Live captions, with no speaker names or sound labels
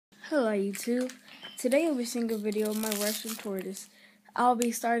Hello YouTube. Today I'll be seeing a video of my Russian tortoise. I'll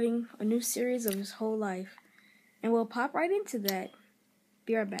be starting a new series of his whole life. And we'll pop right into that.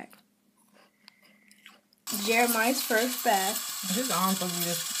 Be right back. Jeremiah's first bath. His arms supposed to be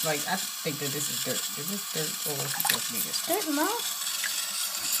this, like, I think that this is dirt. Is this dirt or is it supposed to be this? Dirt, Mom?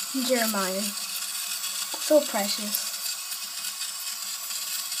 Jeremiah. So precious.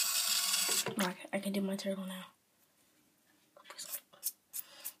 I can do my turtle now.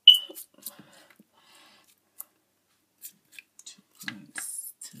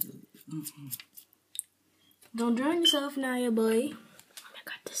 Don't drown yourself now, ya boy. I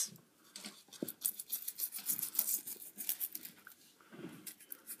got this.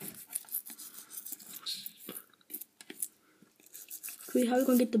 Wait, how are we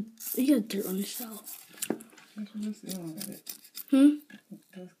gonna get the? You got dirt on yourself. That's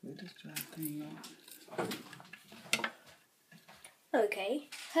good. Just try to clean off. Okay.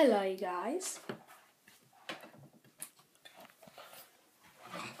 Hello, you guys.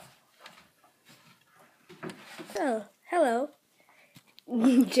 So, hello.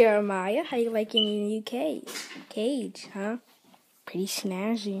 Jeremiah, how you liking your new cage, huh? Pretty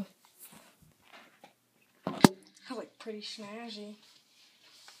snazzy. I like pretty snazzy.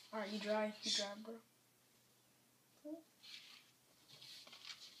 Alright, you dry, bro.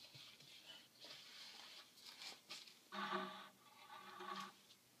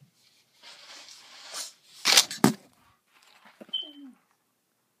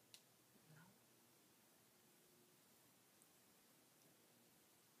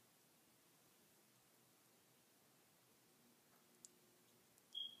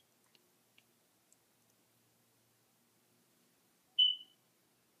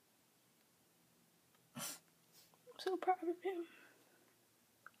 So proud of him.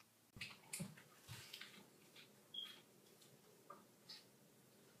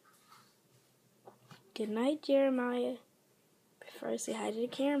 Good night, Jeremiah. Before I say hi to the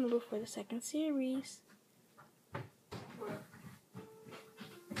camera before the second series.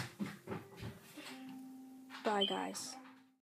 Bye, guys.